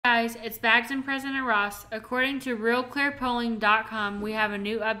guys, it's Bagz and President Ross. According to RealClearPolling.com, we have a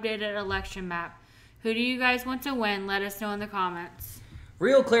new updated election map. Who do you guys want to win? Let us know in the comments.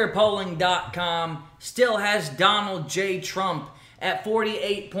 RealClearPolling.com still has Donald J. Trump at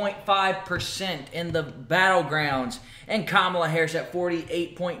 48.5% in the battlegrounds and Kamala Harris at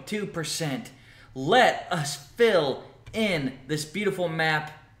 48.2%. Let us fill in this beautiful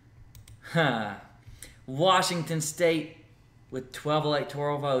map. Washington State with 12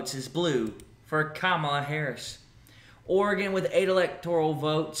 electoral votes is blue for Kamala Harris. Oregon with 8 electoral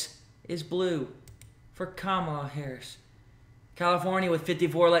votes is blue for Kamala Harris. California with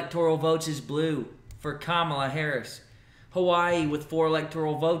 54 electoral votes is blue for Kamala Harris. Hawaii with 4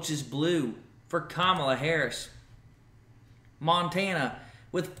 electoral votes is blue for Kamala Harris. Montana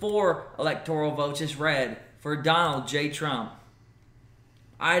with 4 electoral votes is red for Donald J. Trump.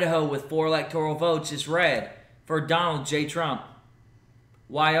 Idaho with 4 electoral votes is red for Donald J. Trump.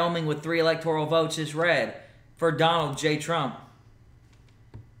 Wyoming with 3 electoral votes is red for Donald J. Trump.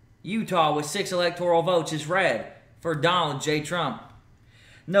 Utah with 6 electoral votes is red for Donald J. Trump.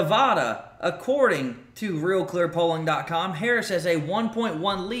 Nevada, according to RealClearPolling.com, Harris has a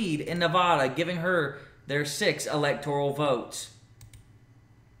 1.1 lead in Nevada, giving her their 6 electoral votes.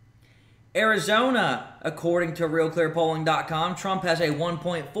 Arizona, according to RealClearPolling.com, Trump has a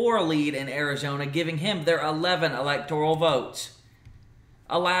 1.4 lead in Arizona, giving him their 11 electoral votes.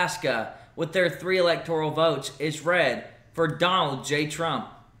 Alaska, with their 3 electoral votes, is red for Donald J. Trump.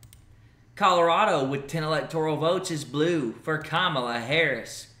 Colorado, with 10 electoral votes, is blue for Kamala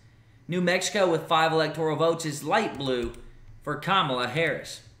Harris. New Mexico, with 5 electoral votes, is light blue for Kamala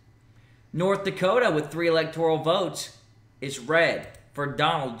Harris. North Dakota, with 3 electoral votes, is red for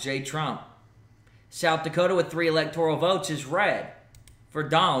Donald J. Trump. South Dakota with 3 electoral votes is red for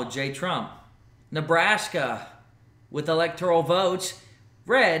Donald J. Trump. Nebraska with electoral votes,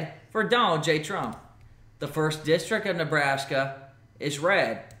 red for Donald J. Trump. The 1st District of Nebraska is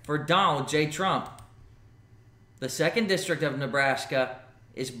red for Donald J. Trump. The 2nd District of Nebraska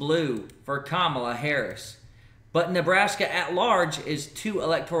is blue for Kamala Harris. But Nebraska at large is 2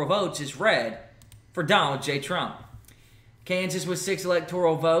 electoral votes is red for Donald J. Trump. Kansas with 6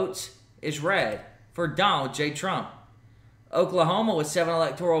 electoral votes is red for Donald J. Trump. Oklahoma with 7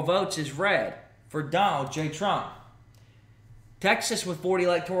 electoral votes is red for Donald J. Trump. Texas with 40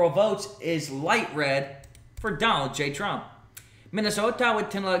 electoral votes is light red for Donald J. Trump. Minnesota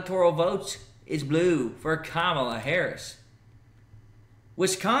with 10 electoral votes is blue for Kamala Harris.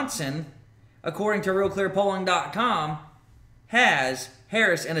 Wisconsin, according to RealClearPolling.com, has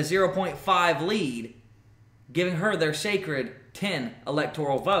Harris in a 0.5 lead, giving her their sacred 10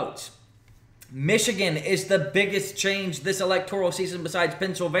 electoral votes. Michigan is the biggest change this electoral season besides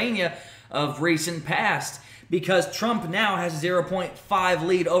Pennsylvania of recent past, because Trump now has a 0.5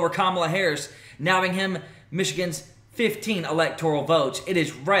 lead over Kamala Harris, now giving him Michigan's 15 electoral votes. It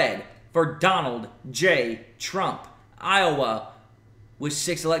is red for Donald J. Trump. Iowa, with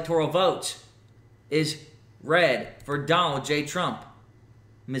 6 electoral votes, is red for Donald J. Trump.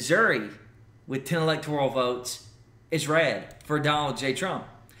 Missouri, with 10 electoral votes, is red for Donald J. Trump.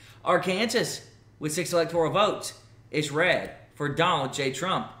 Arkansas, with 6 electoral votes, is red for Donald J.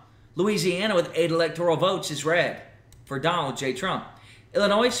 Trump. Louisiana, with 8 electoral votes, is red for Donald J. Trump.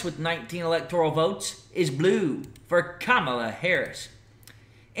 Illinois, with 19 electoral votes, is blue for Kamala Harris.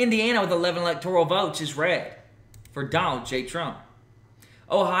 Indiana, with 11 electoral votes, is red for Donald J. Trump.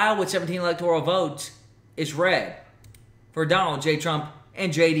 Ohio, with 17 electoral votes, is red for Donald J. Trump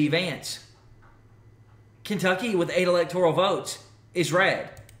and J.D. Vance. Kentucky, with 8 electoral votes, is red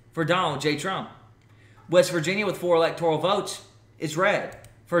for Donald J. Trump. West Virginia, with 4 electoral votes, is red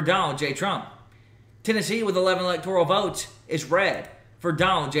for Donald J. Trump. Tennessee, with 11 electoral votes, is red for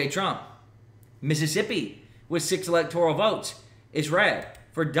Donald J. Trump. Mississippi, with 6 electoral votes, is red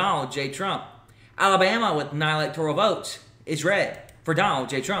for Donald J. Trump. Alabama, with 9 electoral votes, is red for Donald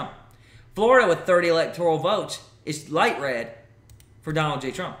J. Trump. Florida, with 30 electoral votes, is light red for Donald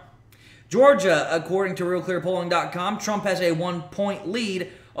J. Trump. Georgia, according to RealClearPolling.com, Trump has a 1-point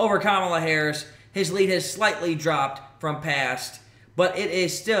lead over Kamala Harris. His lead has slightly dropped from past, but it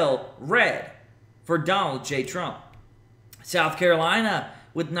is still red for Donald J. Trump. South Carolina,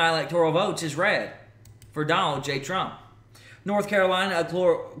 with 9 electoral votes, is red for Donald J. Trump. North Carolina,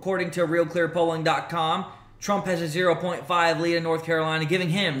 according to RealClearPolling.com, Trump has a 0.5 lead in North Carolina, giving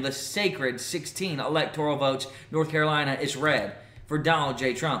him the sacred 16 electoral votes. North Carolina is red for Donald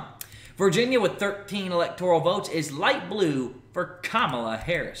J. Trump. Virginia, with 13 electoral votes, is light blue for Kamala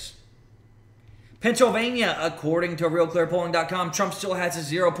Harris. Pennsylvania, according to RealClearPolling.com, Trump still has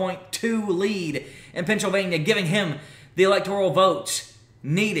a 0.2 lead in Pennsylvania, giving him the electoral votes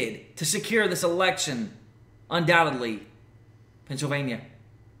needed to secure this election, undoubtedly, Pennsylvania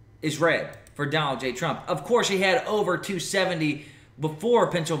is red for Donald J. Trump. Of course, he had over 270 before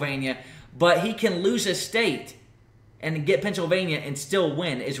Pennsylvania, but he can lose a state and get Pennsylvania and still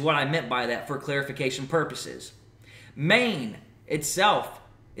win, is what I meant by that for clarification purposes. Maine itself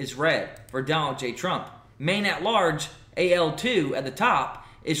is red for Donald J. Trump. Maine at large, AL2 at the top,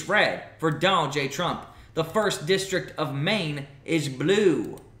 is red for Donald J. Trump. The 1st District of Maine is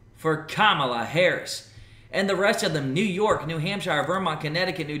blue for Kamala Harris. And the rest of them, New York, New Hampshire, Vermont,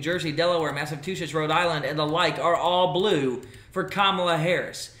 Connecticut, New Jersey, Delaware, Massachusetts, Rhode Island, and the like are all blue for Kamala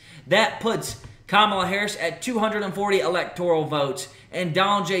Harris. That puts Kamala Harris at 240 electoral votes and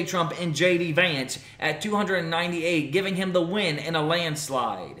Donald J. Trump and J.D. Vance at 298, giving him the win in a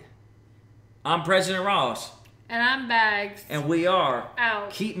landslide. I'm President Ross. And I'm Bagz. And we are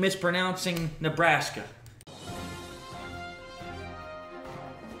out. Keep Mispronouncing Nebraska.